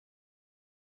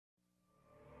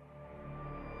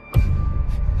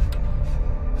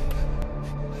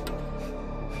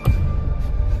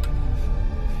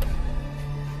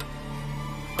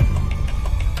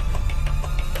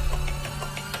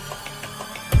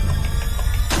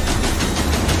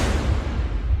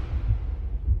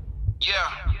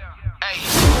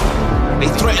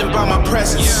threatened by my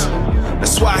presence.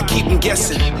 That's why I keep them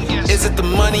guessing. Is it the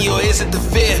money or is it the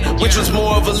fear? Which one's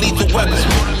more of a lethal weapon?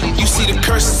 You see the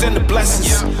curses and the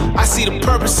blessings. I see the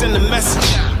purpose and the message.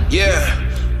 Yeah,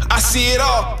 I see it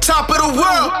all. Top of the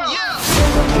world.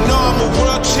 You know I'm a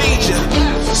world changer.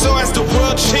 So as the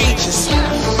world changes,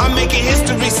 I'm making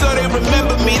history so they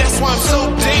remember me. That's why I'm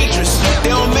so dangerous. They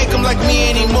don't make them like me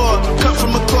anymore. Cut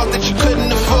from a cloth that you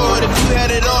couldn't afford. If you had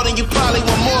it all, then you probably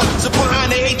want more. So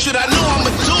behind the hatred, I know I'm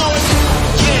adored.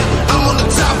 Yeah, I'm on the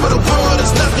top of the world.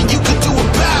 There's nothing you can do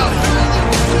about it.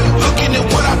 Looking at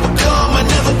what I've become, I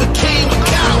never became a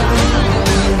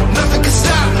coward. Nothing could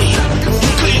stop me.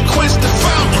 You couldn't quench the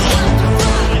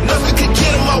fountain. Nothing could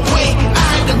get in my way. I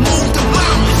had to move the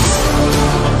mountains.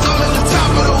 I'm on the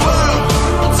top of the world.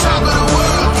 Top of the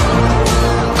world.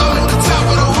 I'm on the top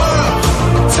of the world.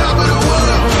 Top of the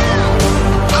world.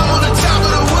 I'm on the top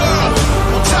of the world.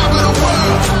 Top of the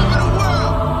world.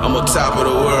 I'm on top of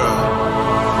the world.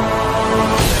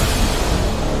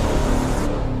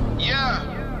 Yeah.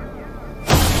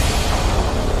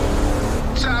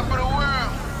 Top of the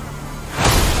world.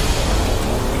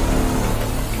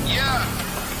 Yeah.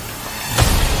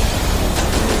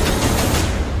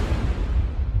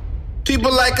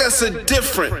 People like us are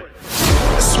different.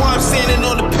 That's why I'm standing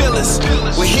on the pillars,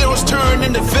 where heroes turn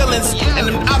into villains, and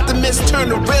them optimists turn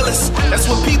to realists. That's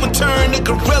when people turn to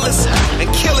gorillas, and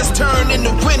killers turn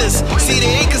into winners. See,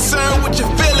 they ain't concerned with your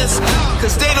feelings,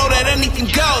 cause they know that anything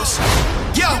goes.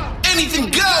 Yo, anything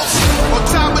goes. On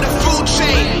top of the food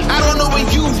chain, I don't know where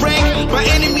you rank. My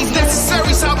enemies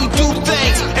necessary's how we do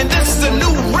things, and this is a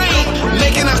new reign.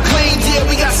 Making our claims, yeah,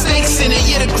 we got snakes in it.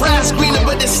 Yeah, the grass greener,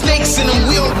 but there's snakes in them.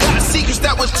 We all got secrets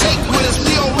that would take with us.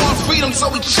 We all want freedom,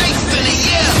 so we chasing it,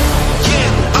 yeah.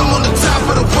 Yeah, I'm on the top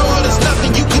of the world. There's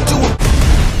nothing you can do.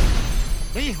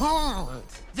 Behold,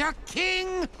 the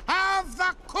king of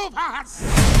the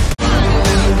Koopas!